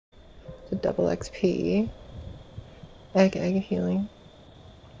The double XP. Egg healing.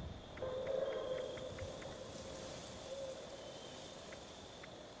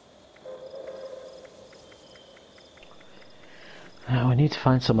 Oh, we need to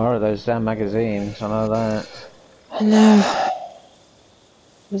find some more of those damn magazines, I know that. No.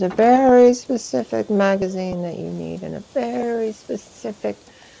 There's a very specific magazine that you need and a very specific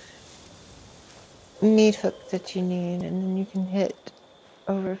meat hook that you need, and then you can hit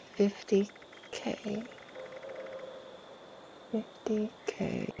over 50k.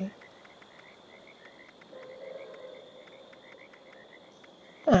 50k.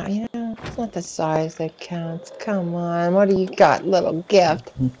 Oh, you know, it's not the size that counts. Come on, what do you got, little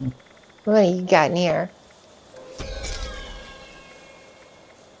gift? What do you got in here?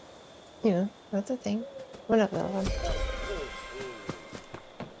 You know, that's a thing. What up, little one?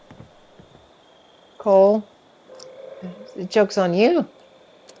 Coal. The joke's on you.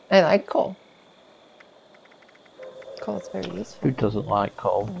 I like coal. Coal's very useful. Who doesn't like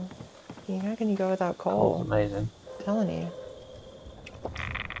coal? How can you go without coal? Coal's amazing. I'm telling you.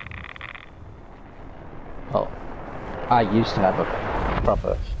 Oh, I used to have a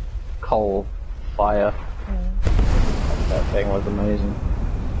proper coal fire. That thing was amazing.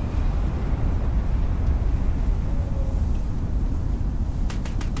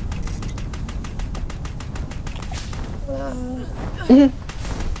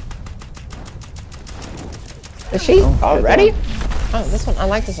 Is she already? Oh, this one. I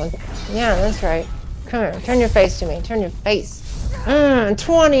like this one. Yeah, that's right. Come here. Turn your face to me. Turn your face. 29,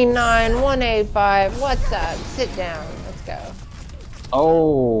 185. What's up? Sit down. Let's go.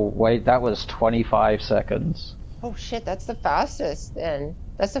 Oh, wait, that was 25 seconds. Oh, shit. That's the fastest, then.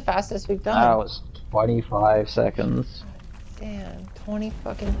 That's the fastest we've done. That was 25 seconds. Damn. 20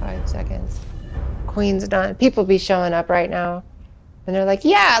 fucking 5 seconds. Queen's done. People be showing up right now. And they're like,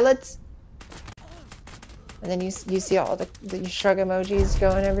 yeah, let's... And then you see all the shrug emojis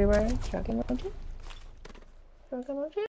going everywhere. Shrug emoji? Shrug emoji?